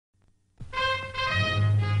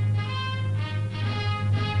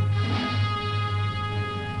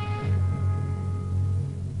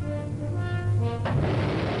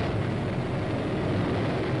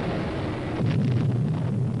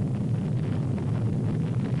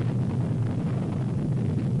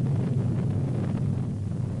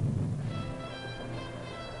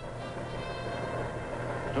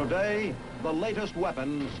Today, the latest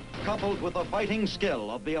weapons, coupled with the fighting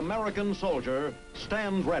skill of the American soldier,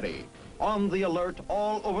 stand ready, on the alert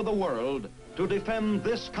all over the world to defend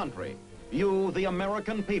this country, you, the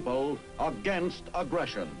American people, against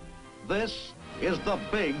aggression. This is The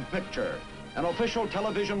Big Picture, an official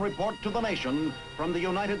television report to the nation from the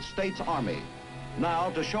United States Army. Now,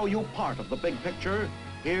 to show you part of the big picture,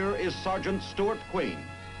 here is Sergeant Stuart Queen.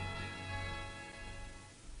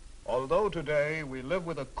 Although today we live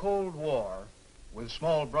with a Cold War, with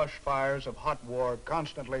small brush fires of hot war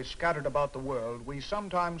constantly scattered about the world, we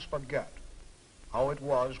sometimes forget how it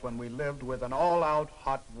was when we lived with an all-out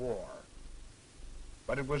hot war.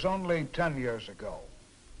 But it was only 10 years ago,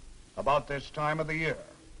 about this time of the year,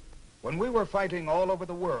 when we were fighting all over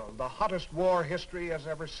the world, the hottest war history has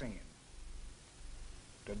ever seen.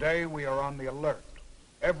 Today we are on the alert,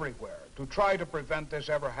 everywhere, to try to prevent this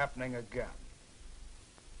ever happening again.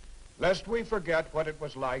 Lest we forget what it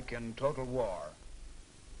was like in total war,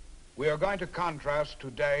 we are going to contrast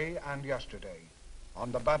today and yesterday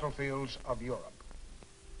on the battlefields of Europe.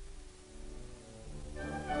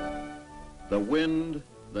 The wind,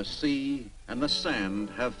 the sea, and the sand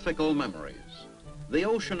have fickle memories. The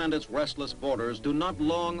ocean and its restless borders do not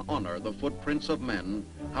long honor the footprints of men,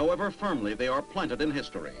 however firmly they are planted in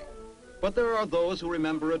history. But there are those who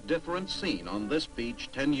remember a different scene on this beach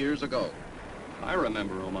 10 years ago. I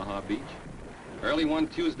remember Omaha Beach. Early one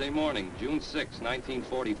Tuesday morning, June 6,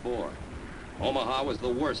 1944. Omaha was the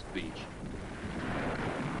worst beach.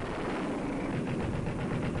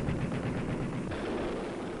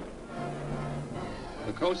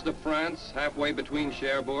 The coast of France, halfway between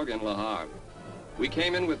Cherbourg and Le Havre. We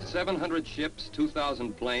came in with 700 ships,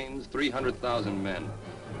 2,000 planes, 300,000 men.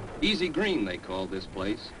 Easy Green, they called this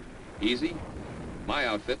place. Easy? My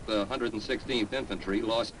outfit, the 116th Infantry,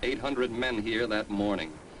 lost 800 men here that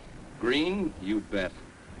morning. Green? You bet.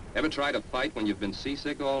 Ever try to fight when you've been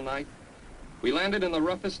seasick all night? We landed in the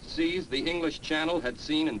roughest seas the English Channel had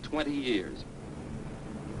seen in 20 years.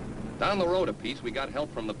 Down the road a piece, we got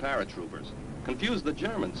help from the paratroopers. Confused the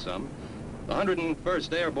Germans some. The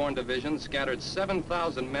 101st Airborne Division scattered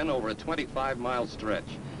 7,000 men over a 25-mile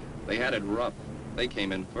stretch. They had it rough. They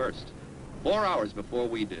came in first. 4 hours before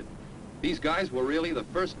we did. These guys were really the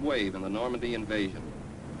first wave in the Normandy invasion.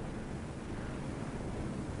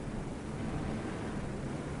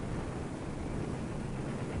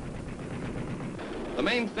 The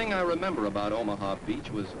main thing I remember about Omaha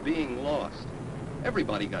Beach was being lost.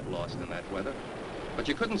 Everybody got lost in that weather. But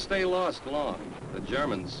you couldn't stay lost long. The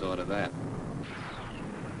Germans saw to that.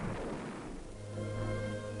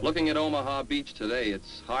 Looking at Omaha Beach today,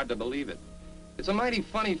 it's hard to believe it. It's a mighty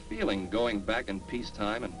funny feeling going back in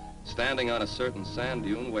peacetime and standing on a certain sand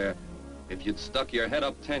dune where, if you'd stuck your head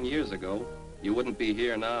up 10 years ago, you wouldn't be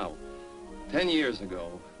here now. 10 years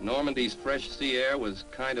ago, Normandy's fresh sea air was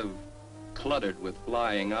kind of cluttered with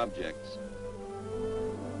flying objects.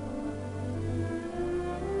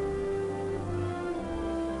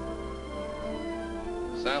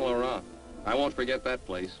 Saint Laurent. I won't forget that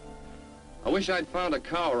place. I wish I'd found a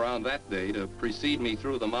cow around that day to precede me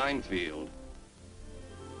through the minefield.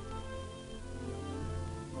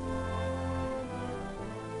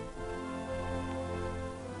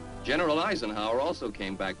 General Eisenhower also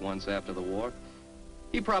came back once after the war.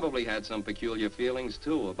 He probably had some peculiar feelings,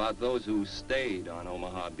 too, about those who stayed on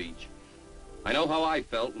Omaha Beach. I know how I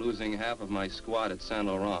felt losing half of my squad at Saint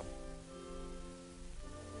Laurent.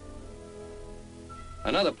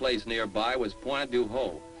 Another place nearby was Point du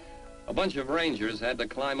Hoc. A bunch of Rangers had to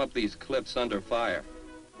climb up these cliffs under fire.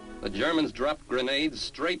 The Germans dropped grenades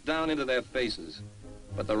straight down into their faces,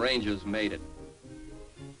 but the Rangers made it.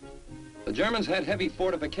 The Germans had heavy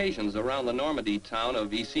fortifications around the Normandy town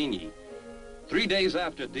of Isigny. 3 days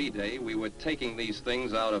after D-Day, we were taking these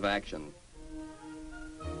things out of action.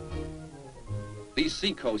 These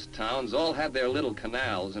seacoast towns all had their little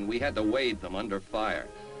canals, and we had to wade them under fire.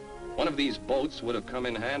 One of these boats would have come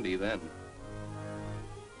in handy then.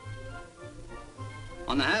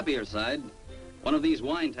 On the happier side, one of these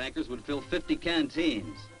wine tankers would fill 50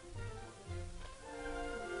 canteens.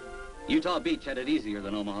 Utah Beach had it easier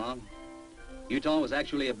than Omaha. Utah was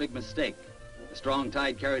actually a big mistake. The strong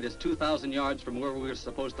tide carried us 2,000 yards from where we were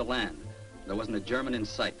supposed to land. There wasn't a German in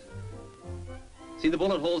sight. See the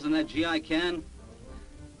bullet holes in that GI can?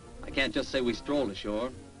 I can't just say we strolled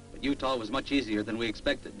ashore, but Utah was much easier than we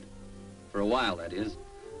expected. For a while, that is.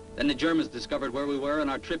 Then the Germans discovered where we were, and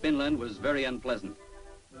our trip inland was very unpleasant.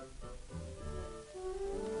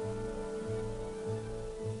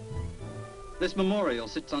 This memorial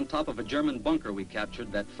sits on top of a German bunker we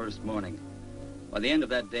captured that first morning. By the end of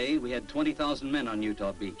that day, we had 20,000 men on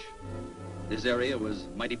Utah Beach. This area was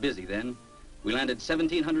mighty busy then. We landed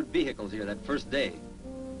 1,700 vehicles here that first day.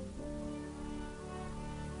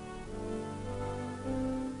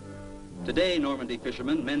 Today, Normandy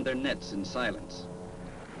fishermen mend their nets in silence.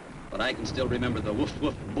 But I can still remember the woof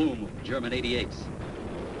woof boom of German 88s.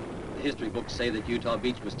 The history books say that Utah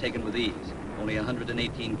Beach was taken with ease. Only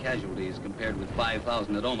 118 casualties compared with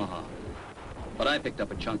 5,000 at Omaha. But I picked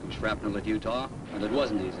up a chunk of shrapnel at Utah, and it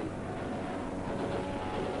wasn't easy.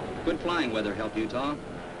 Good flying weather helped Utah.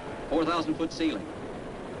 4,000-foot ceiling.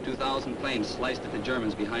 2,000 planes sliced at the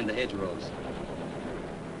Germans behind the hedgerows.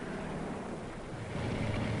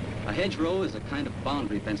 A hedgerow is a kind of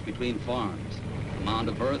boundary fence between farms. A mound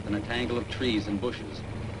of earth and a tangle of trees and bushes.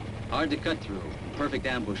 Hard to cut through, perfect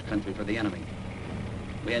ambush country for the enemy.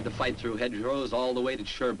 We had to fight through hedgerows all the way to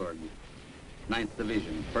Cherbourg, 9th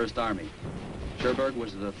Division, 1st Army. Cherbourg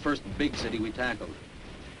was the first big city we tackled.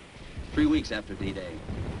 3 weeks after D-Day.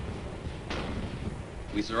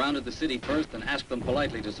 We surrounded the city first and asked them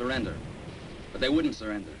politely to surrender. But they wouldn't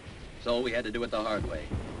surrender, so we had to do it the hard way.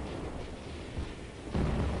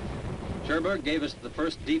 Cherbourg gave us the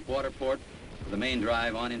first deep water port for the main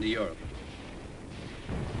drive on into Europe.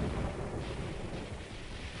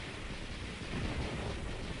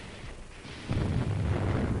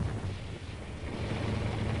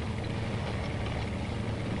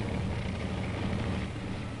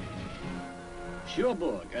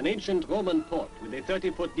 Cherbourg, an ancient Roman port with a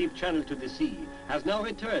 30-foot deep channel to the sea, has now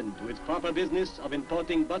returned to its proper business of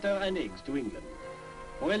importing butter and eggs to England.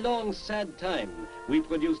 For a long, sad time, we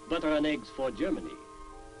produced butter and eggs for Germany.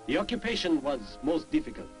 The occupation was most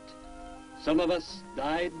difficult. Some of us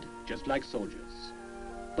died just like soldiers.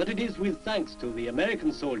 But it is with thanks to the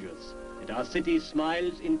American soldiers that our city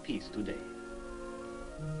smiles in peace today.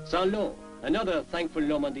 Saint-Lô, another thankful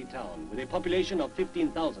Normandy town with a population of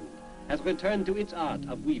 15,000, has returned to its art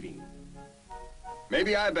of weaving.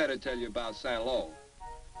 Maybe I better tell you about Saint-Lô.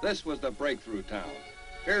 This was the breakthrough town.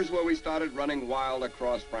 Here's where we started running wild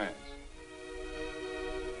across France.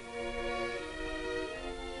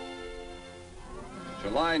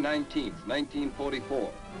 July 19th,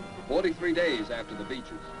 1944, 43 days after the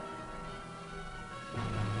beaches.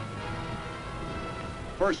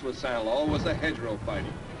 First with Saint-Lô was the hedgerow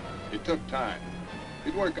fighting. It took time.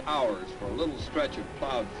 We'd work hours for a little stretch of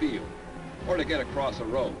plowed field or to get across a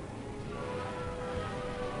road.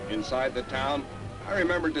 Inside the town, I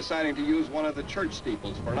remember deciding to use one of the church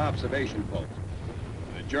steeples for an observation post.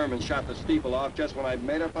 The Germans shot the steeple off just when I'd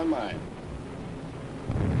made up my mind.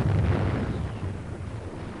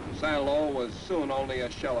 Saint-Lô was soon only a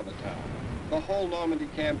shell of a town. The whole Normandy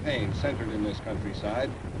campaign centered in this countryside,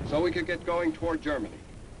 so we could get going toward Germany.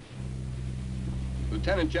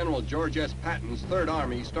 Lieutenant General George S. Patton's 3rd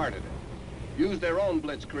Army started it, used their own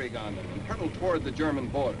blitzkrieg on them, and hurtled toward the German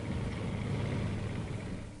border.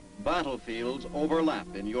 Battlefields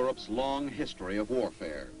overlap in Europe's long history of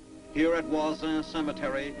warfare. Here at Voisin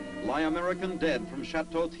Cemetery lie American dead from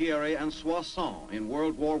Chateau Thierry and Soissons in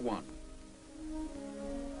World War I.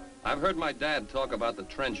 I've heard my dad talk about the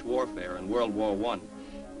trench warfare in World War I.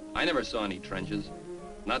 I never saw any trenches.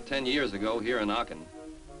 Not 10 years ago here in Aachen.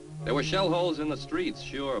 There were shell holes in the streets,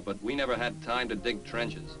 sure, but we never had time to dig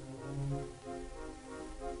trenches.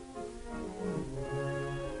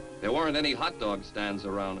 There weren't any hot dog stands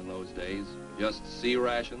around in those days, just C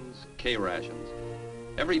rations, K rations.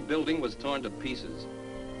 Every building was torn to pieces.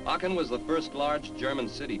 Aachen was the first large German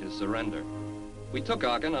city to surrender. We took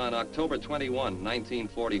Aachen on October 21,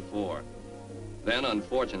 1944. Then,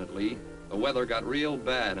 unfortunately, the weather got real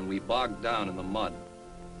bad and we bogged down in the mud.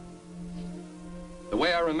 The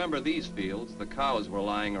way I remember these fields, the cows were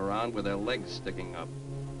lying around with their legs sticking up.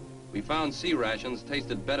 We found C rations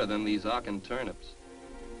tasted better than these Aachen turnips.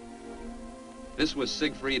 This was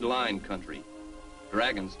Siegfried Line country,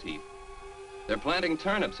 Dragon's Teeth. They're planting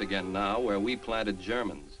turnips again now where we planted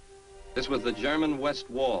Germans. This was the German West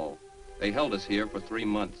Wall. They held us here for 3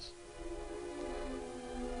 months.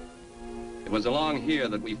 It was along here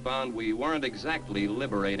that we found we weren't exactly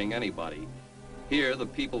liberating anybody. Here the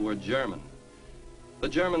people were German. The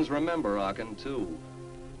Germans remember Aachen too.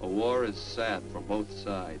 A war is sad for both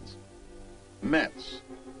sides. Metz.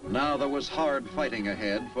 Now there was hard fighting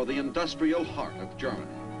ahead for the industrial heart of Germany.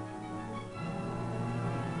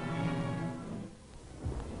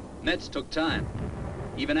 Metz took time,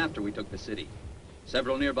 even after we took the city.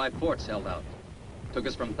 Several nearby forts held out. Took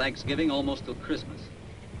us from Thanksgiving almost till Christmas.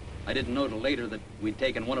 I didn't know till later that we'd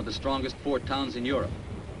taken one of the strongest fort towns in Europe.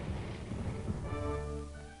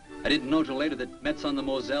 I didn't know till later that Metz on the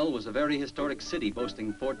Moselle was a very historic city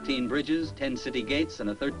boasting 14 bridges, 10 city gates, and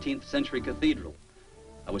a 13th century cathedral.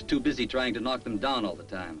 I was too busy trying to knock them down all the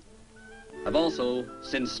time. I've also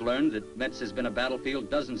since learned that Metz has been a battlefield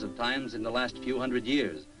dozens of times in the last few hundred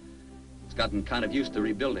years. It's gotten kind of used to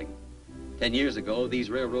rebuilding. 10 years ago, these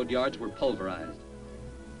railroad yards were pulverized.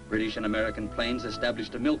 British and American planes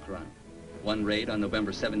established a milk run. One raid on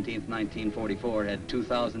November 17, 1944 had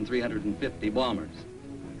 2,350 bombers.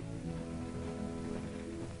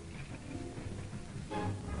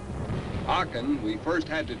 Aachen we first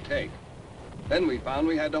had to take. Then we found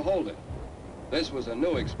we had to hold it. This was a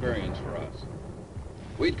new experience for us.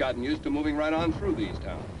 We'd gotten used to moving right on through these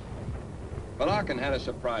towns. But Aachen had a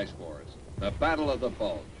surprise for us, the Battle of the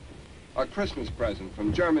Bulge, a Christmas present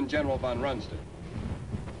from German General von Rundstedt.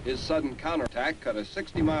 His sudden counterattack cut a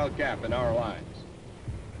 60-mile gap in our lines.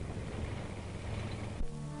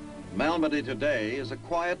 Malmedy today is a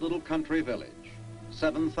quiet little country village,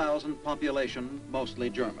 7,000 population, mostly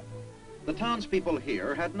German. The townspeople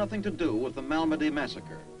here had nothing to do with the Malmedy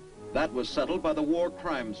massacre. That was settled by the war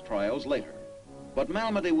crimes trials later. But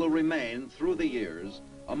Malmedy will remain, through the years,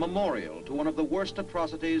 a memorial to one of the worst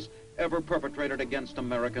atrocities ever perpetrated against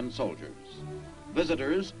American soldiers.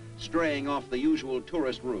 Visitors, straying off the usual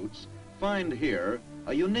tourist routes, find here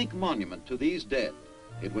a unique monument to these dead.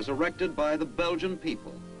 It was erected by the Belgian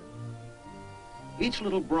people. Each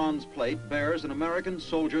little bronze plate bears an American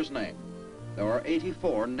soldier's name. There are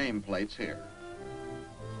 84 nameplates here.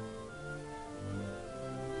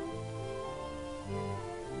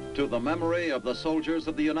 To the memory of the soldiers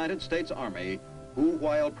of the United States Army who,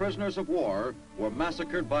 while prisoners of war, were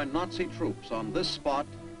massacred by Nazi troops on this spot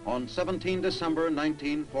on 17 December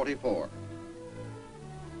 1944.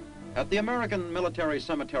 At the American Military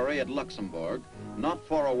Cemetery at Luxembourg, not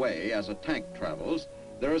far away as a tank travels,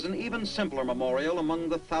 there is an even simpler memorial among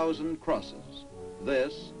the 1,000 crosses.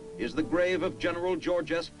 This is the grave of General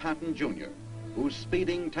George S. Patton, Jr., whose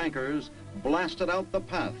speeding tankers blasted out the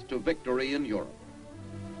path to victory in Europe.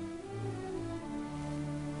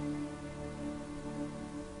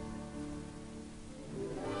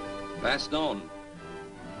 Bastogne.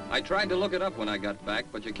 I tried to look it up when I got back,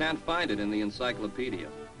 but you can't find it in the encyclopedia.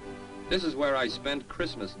 This is where I spent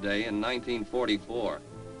Christmas Day in 1944.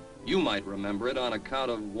 You might remember it on account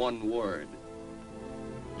of one word.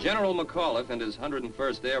 General McAuliffe and his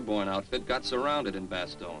 101st Airborne outfit got surrounded in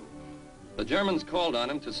Bastogne. The Germans called on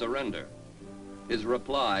him to surrender. His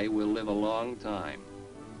reply will live a long time.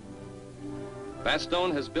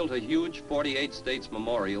 Bastogne has built a huge 48 States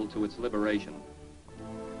memorial to its liberation.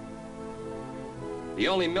 The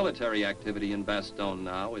only military activity in Bastogne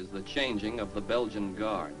now is the changing of the Belgian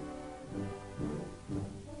Guard.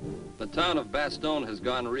 The town of Bastogne has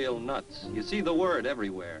gone real nuts. You see the word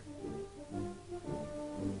everywhere.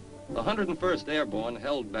 The 101st Airborne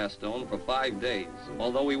held Bastogne for 5 days,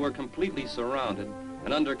 although we were completely surrounded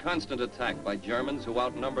and under constant attack by Germans who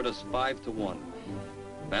outnumbered us 5 to 1.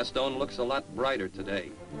 Bastogne looks a lot brighter today.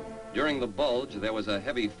 During the Bulge, there was a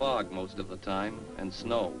heavy fog most of the time and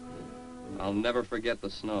snow. I'll never forget the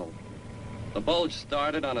snow. The Bulge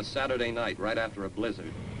started on a Saturday night right after a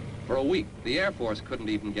blizzard. For a week, the Air Force couldn't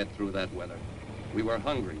even get through that weather. We were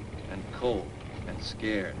hungry and cold and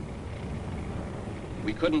scared.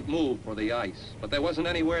 We couldn't move for the ice, but there wasn't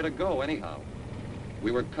anywhere to go anyhow.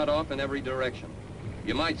 We were cut off in every direction.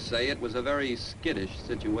 You might say it was a very skittish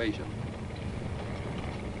situation.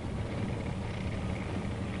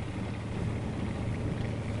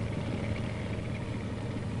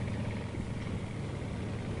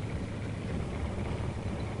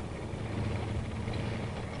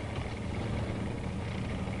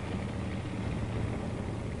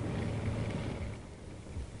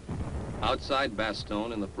 Outside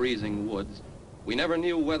Bastogne in the freezing woods, we never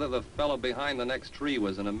knew whether the fellow behind the next tree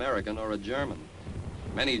was an American or a German.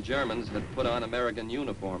 Many Germans had put on American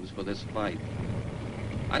uniforms for this fight.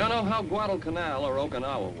 I don't know how Guadalcanal or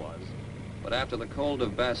Okinawa was, but after the cold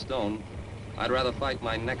of Bastogne, I'd rather fight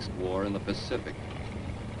my next war in the Pacific.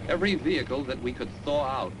 Every vehicle that we could thaw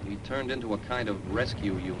out, we turned into a kind of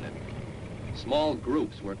rescue unit. Small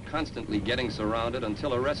groups were constantly getting surrounded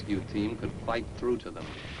until a rescue team could fight through to them.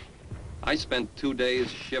 I spent 2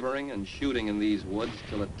 days shivering and shooting in these woods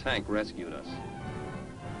till a tank rescued us.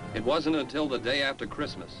 It wasn't until the day after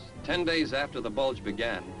Christmas, 10 days after the Bulge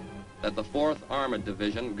began, that the 4th Armored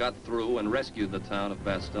Division got through and rescued the town of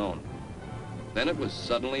Bastogne. Then it was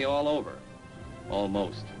suddenly all over.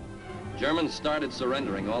 Almost. Germans started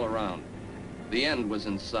surrendering all around. The end was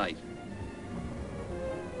in sight.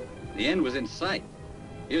 The end was in sight.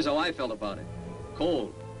 Here's how I felt about it.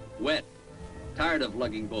 Cold, wet, tired of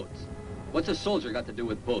lugging boats. What's a soldier got to do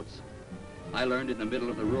with boats? I learned in the middle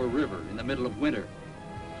of the Ruhr River, in the middle of winter.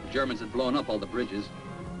 The Germans had blown up all the bridges.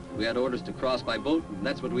 We had orders to cross by boat, and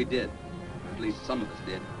that's what we did. At least some of us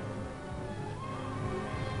did.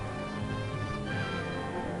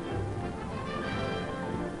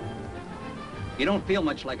 You don't feel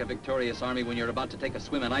much like a victorious army when you're about to take a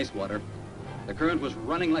swim in ice water. The current was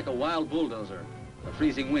running like a wild bulldozer. The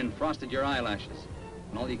freezing wind frosted your eyelashes.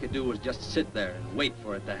 And all you could do was just sit there and wait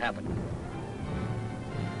for it to happen.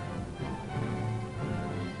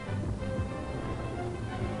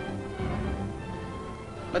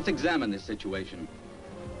 Let's examine this situation.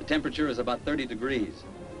 The temperature is about 30 degrees.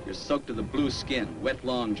 You're soaked to the blue skin, wet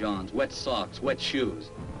long johns, wet socks, wet shoes.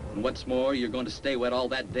 And what's more, you're going to stay wet all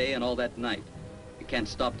that day and all that night. You can't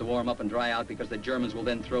stop to warm up and dry out because the Germans will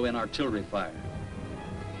then throw in artillery fire.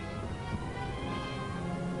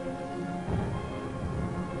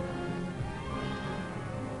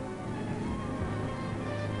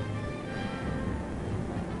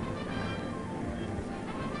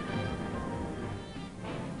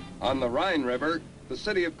 On the Rhine River, the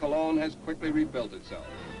city of Cologne has quickly rebuilt itself.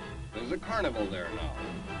 There's a carnival there now.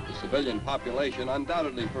 The civilian population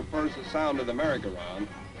undoubtedly prefers the sound of the merry-go-round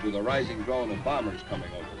to the rising drone of bombers coming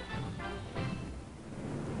over.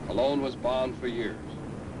 Cologne was bombed for years.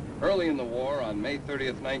 Early in the war, on May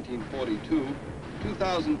 30th, 1942,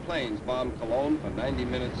 2,000 planes bombed Cologne for 90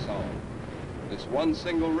 minutes solid. This one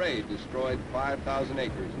single raid destroyed 5,000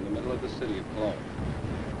 acres in the middle of the city of Cologne.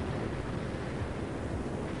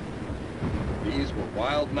 These were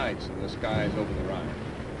wild nights in the skies over the Rhine.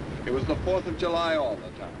 It was the 4th of July all the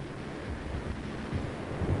time.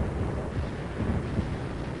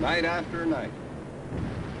 Night after night.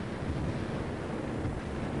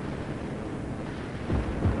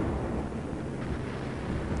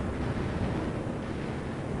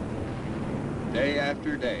 Day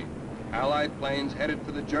after day, Allied planes headed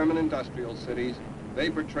for the German industrial cities,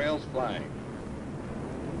 vapor trails flying.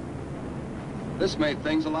 This made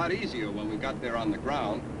things a lot easier when we got there on the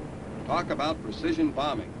ground. Talk about precision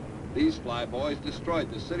bombing. These flyboys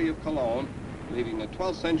destroyed the city of Cologne, leaving the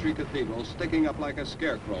 12th century cathedral sticking up like a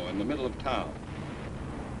scarecrow in the middle of town.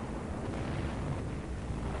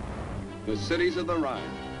 The cities of the Rhine.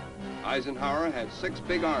 Eisenhower had 6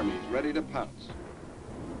 big armies ready to pounce.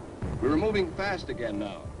 We were moving fast again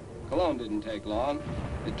now. Cologne didn't take long.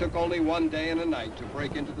 It took only one day and a night to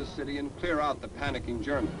break into the city and clear out the panicking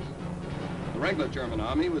Germans. The regular German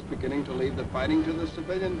army was beginning to leave the fighting to the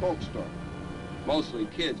civilian Volkssturm. Mostly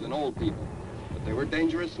kids and old people, but they were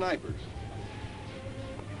dangerous snipers.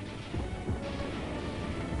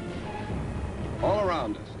 All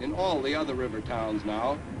around us, in all the other river towns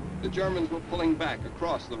now, the Germans were pulling back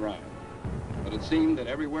across the Rhine. But it seemed that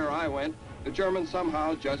everywhere I went, the Germans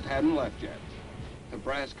somehow just hadn't left yet. The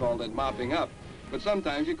brass called it mopping up, but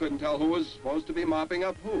sometimes you couldn't tell who was supposed to be mopping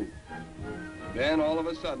up who. Then, all of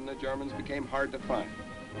a sudden, the Germans became hard to find.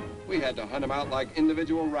 We had to hunt them out like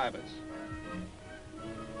individual rabbits.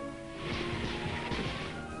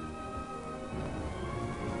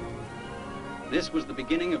 This was the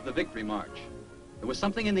beginning of the Victory March. There was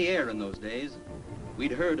something in the air in those days.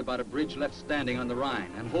 We'd heard about a bridge left standing on the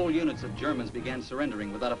Rhine, and whole units of Germans began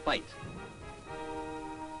surrendering without a fight.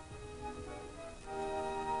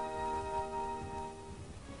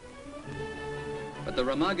 But the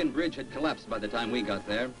Remagen Bridge had collapsed by the time we got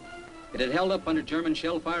there. It had held up under German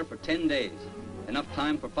shell fire for 10 days, enough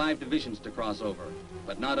time for 5 divisions to cross over,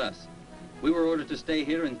 but not us. We were ordered to stay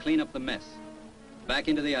here and clean up the mess. Back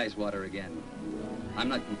into the ice water again. I'm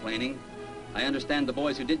not complaining. I understand the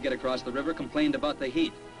boys who did get across the river complained about the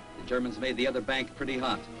heat. The Germans made the other bank pretty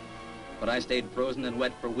hot. But I stayed frozen and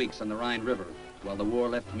wet for weeks on the Rhine River, while the war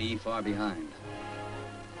left me far behind.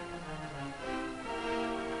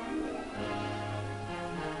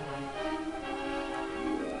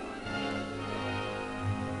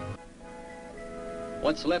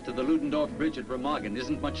 What's left of the Ludendorff Bridge at Remagen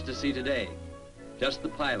isn't much to see today. Just the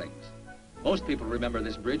pilings. Most people remember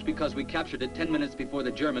this bridge because we captured it 10 minutes before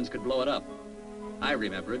the Germans could blow it up. I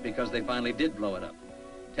remember it because they finally did blow it up.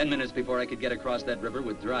 10 minutes before I could get across that river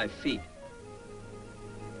with dry feet.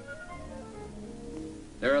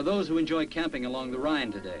 There are those who enjoy camping along the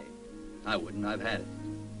Rhine today. I wouldn't, I've had it.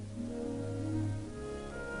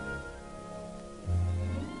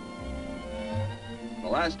 The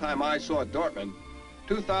last time I saw Dortmund,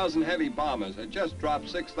 2,000 heavy bombers had just dropped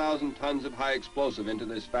 6,000 tons of high explosive into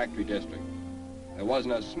this factory district. There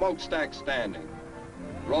wasn't a smokestack standing.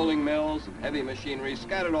 Rolling mills and heavy machinery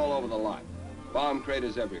scattered all over the lot. Bomb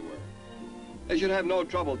craters everywhere. They should have no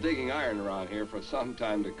trouble digging iron around here for some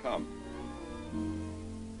time to come.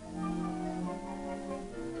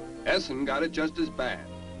 Essen got it just as bad.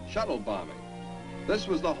 Shuttle bombing. This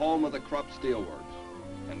was the home of the Krupp Steelworks.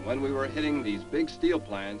 And when we were hitting these big steel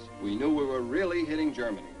plants, we knew we were really hitting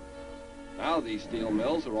Germany. Now these steel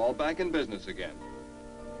mills are all back in business again.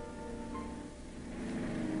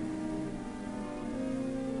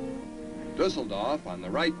 Dusseldorf, on the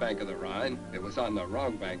right bank of the Rhine, it was on the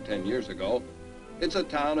wrong bank 10 years ago, it's a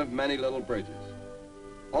town of many little bridges.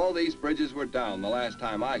 All these bridges were down the last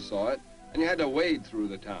time I saw it, and you had to wade through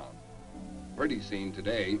the town. Pretty scene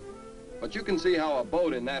today, but you can see how a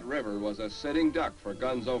boat in that river was a sitting duck for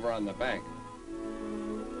guns over on the bank.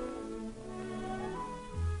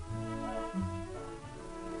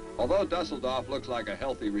 Although Dusseldorf looks like a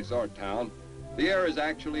healthy resort town, the air is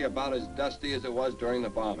actually about as dusty as it was during the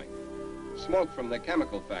bombing. Smoke from the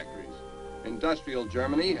chemical factories. Industrial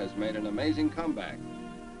Germany has made an amazing comeback.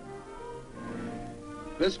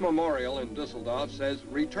 This memorial in Dusseldorf says,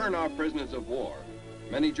 "Return our prisoners of war."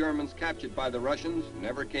 Many Germans captured by the Russians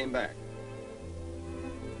never came back.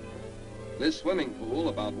 This swimming pool,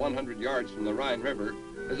 about 100 yards from the Rhine River,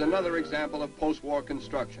 is another example of post-war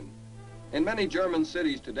construction. In many German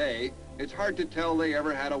cities today, it's hard to tell they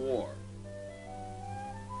ever had a war.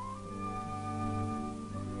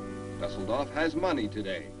 Dusseldorf has money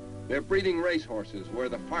today. They're breeding racehorses where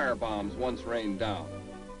the fire bombs once rained down.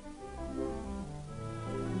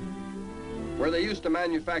 Where they used to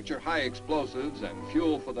manufacture high explosives and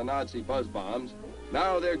fuel for the Nazi buzz bombs,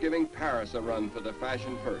 now they're giving Paris a run for the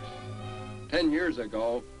fashion purse. 10 years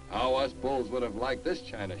ago, how us bulls would have liked this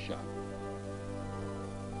china shop.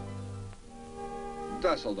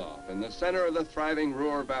 Dusseldorf, in the center of the thriving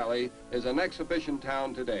Ruhr Valley, is an exhibition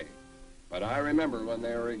town today. But I remember when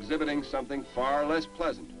they were exhibiting something far less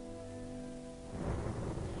pleasant.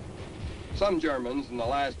 Some Germans in the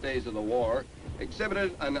last days of the war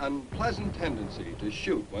exhibited an unpleasant tendency to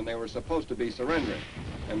shoot when they were supposed to be surrendering.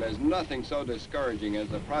 And there's nothing so discouraging as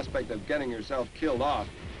the prospect of getting yourself killed off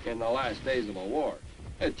in the last days of a war.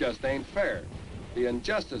 It just ain't fair. The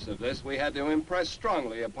injustice of this we had to impress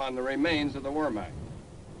strongly upon the remains of the Wehrmacht.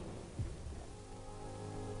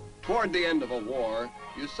 Toward the end of a war,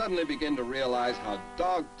 you suddenly begin to realize how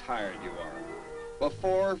dog-tired you are.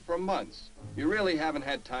 Before, for months, you really haven't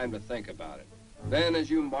had time to think about it. Then,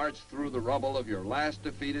 as you march through the rubble of your last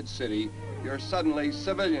defeated city, you're suddenly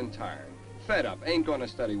civilian tired, fed up, ain't gonna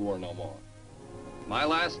study war no more. My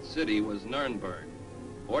last city was Nuremberg,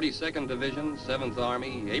 42nd Division, 7th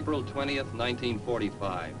Army, April 20th,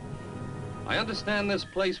 1945. I understand this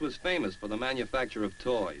place was famous for the manufacture of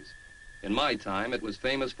toys. In my time, it was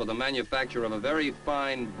famous for the manufacture of a very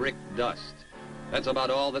fine brick dust. That's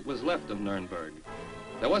about all that was left of Nuremberg.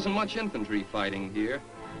 There wasn't much infantry fighting here.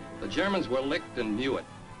 The Germans were licked and knew it.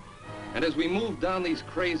 And as we moved down these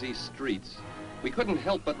crazy streets, we couldn't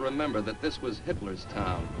help but remember that this was Hitler's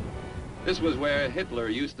town. This was where Hitler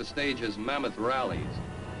used to stage his mammoth rallies,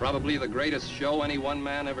 probably the greatest show any one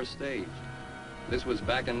man ever staged. This was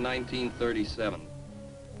back in 1937.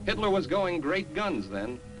 Hitler was going great guns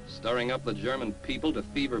then, stirring up the German people to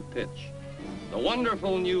fever pitch. The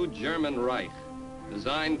wonderful new German Reich,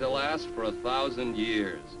 designed to last for 1,000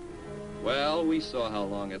 years. Well, we saw how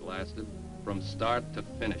long it lasted, from start to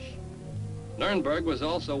finish. Nuremberg was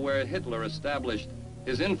also where Hitler established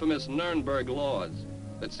his infamous Nuremberg laws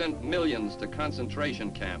that sent millions to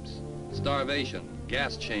concentration camps, starvation,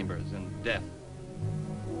 gas chambers, and death.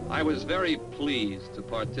 I was very pleased to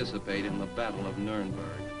participate in the Battle of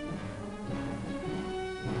Nuremberg.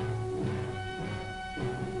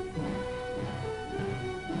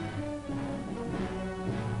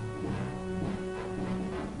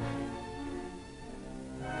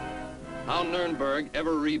 How Nuremberg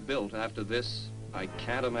ever rebuilt after this, I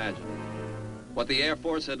can't imagine. What the Air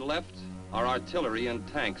Force had left, our artillery and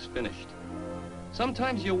tanks finished.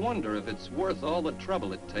 Sometimes you wonder if it's worth all the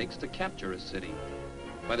trouble it takes to capture a city.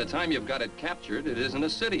 By the time you've got it captured, it isn't a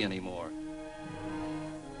city anymore.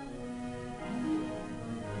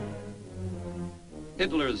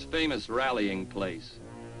 Hitler's famous rallying place,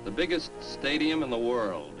 the biggest stadium in the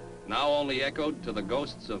world, now only echoed to the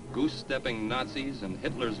ghosts of goose-stepping Nazis and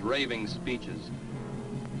Hitler's raving speeches.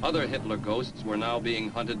 Other Hitler ghosts were now being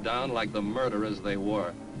hunted down like the murderers they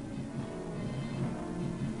were.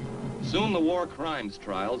 Soon the war crimes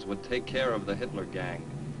trials would take care of the Hitler gang.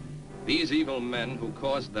 These evil men who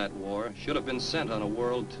caused that war should have been sent on a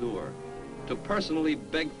world tour to personally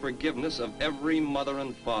beg forgiveness of every mother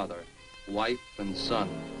and father, wife and son.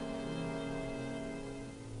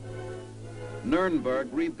 Nuremberg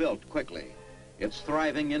rebuilt quickly. Its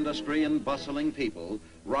thriving industry and bustling people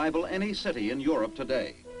rival any city in Europe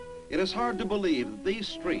today. It is hard to believe that these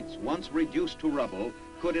streets, once reduced to rubble,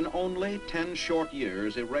 could in only 10 short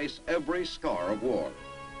years erase every scar of war.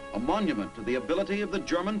 A monument to the ability of the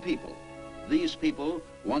German people. These people,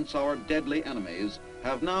 once our deadly enemies,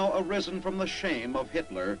 have now arisen from the shame of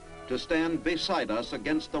Hitler to stand beside us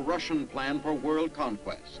against the Russian plan for world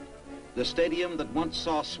conquest. The stadium that once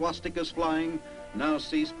saw swastikas flying now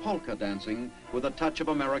sees polka dancing with a touch of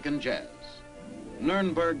American jazz.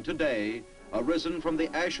 Nuremberg today, arisen from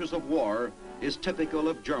the ashes of war, is typical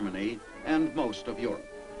of Germany and most of Europe.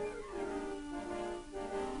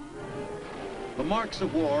 The marks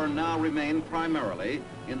of war now remain primarily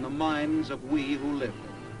in the minds of we who lived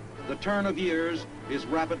it. The turn of years is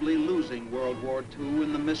rapidly losing World War II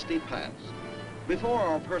in the misty past. Before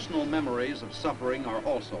our personal memories of suffering are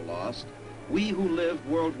also lost, we who lived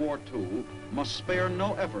World War II must spare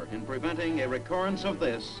no effort in preventing a recurrence of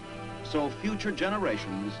this, so future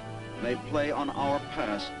generations may play on our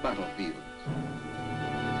past battlefields.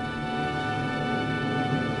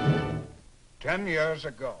 10 years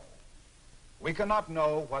ago. We cannot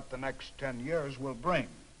know what the next 10 years will bring.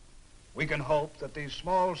 We can hope that these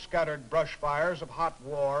small scattered brush fires of hot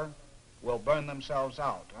war will burn themselves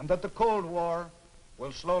out, and that the Cold War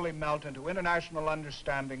will slowly melt into international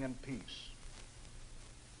understanding and peace.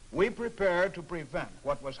 We prepare to prevent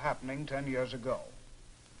what was happening 10 years ago.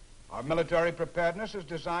 Our military preparedness is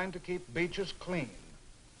designed to keep beaches clean,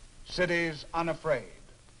 cities unafraid,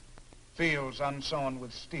 fields unsown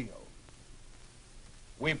with steel.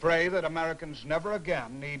 We pray that Americans never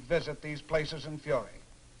again need visit these places in fury.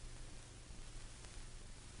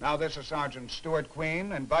 Now this is Sergeant Stuart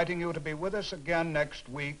Queen inviting you to be with us again next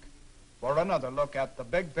week for another look at the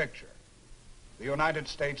big picture, the United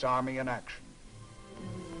States Army in action.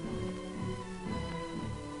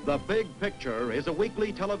 The Big Picture is a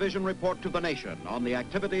weekly television report to the nation on the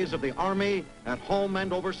activities of the Army at home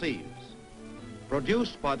and overseas.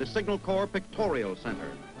 Produced by the Signal Corps Pictorial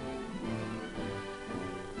Center.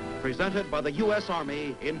 Presented by the U.S.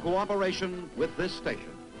 Army in cooperation with this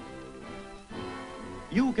station.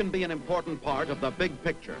 You can be an important part of the big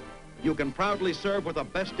picture. You can proudly serve with the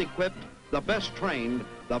best equipped, the best trained,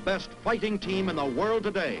 the best fighting team in the world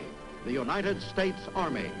today, the United States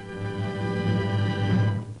Army.